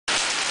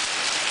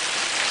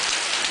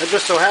I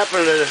just so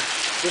happened to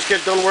just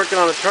get done working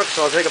on a truck,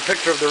 so I'll take a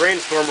picture of the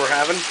rainstorm we're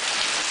having.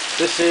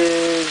 This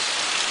is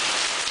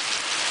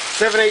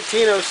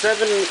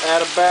 7/18/07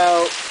 at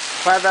about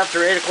 5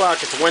 after 8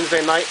 o'clock. It's a Wednesday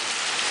night.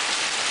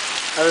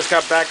 I just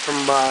got back from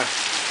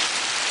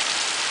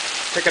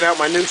checking out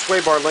my new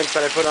sway bar links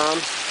that I put on.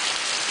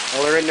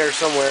 Well, they're in there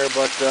somewhere,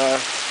 but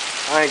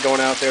I ain't going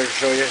out there to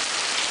show you.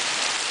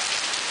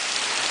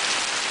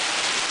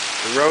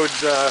 The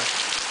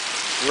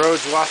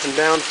road's washing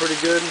down pretty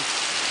good.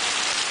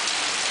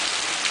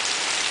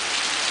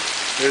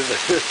 There's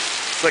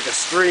it's like a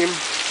stream.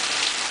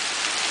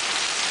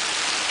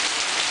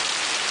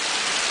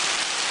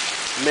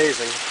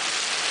 Amazing.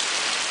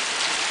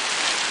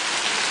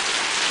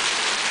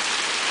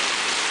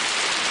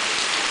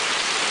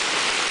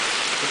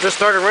 It just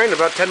started raining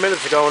about 10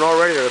 minutes ago, and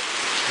already the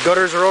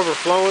gutters are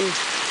overflowing.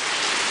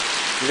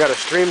 We got a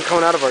stream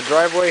coming out of our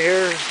driveway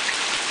here.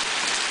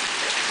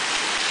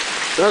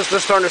 So it's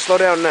just starting to slow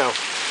down now.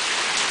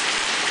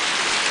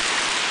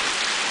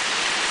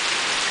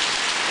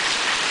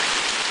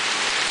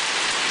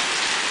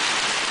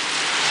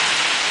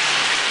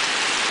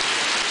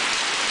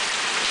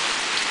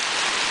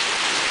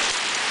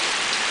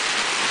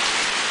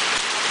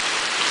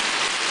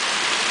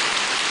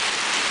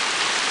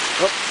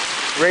 Oh,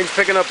 rain's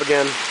picking up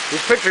again.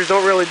 These pictures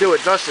don't really do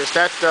it justice.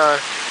 That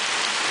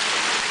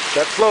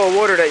flow of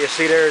water that you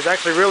see there is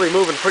actually really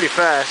moving pretty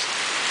fast.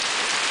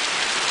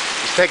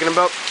 It's taking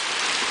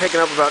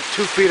up about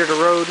 2 feet of the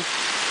road.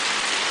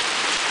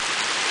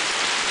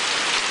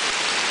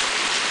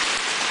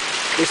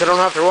 At least I don't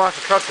have to wash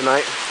the truck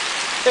tonight.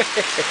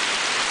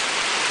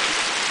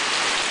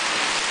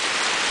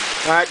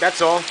 Alright,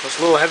 that's all. Just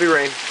a little heavy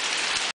rain.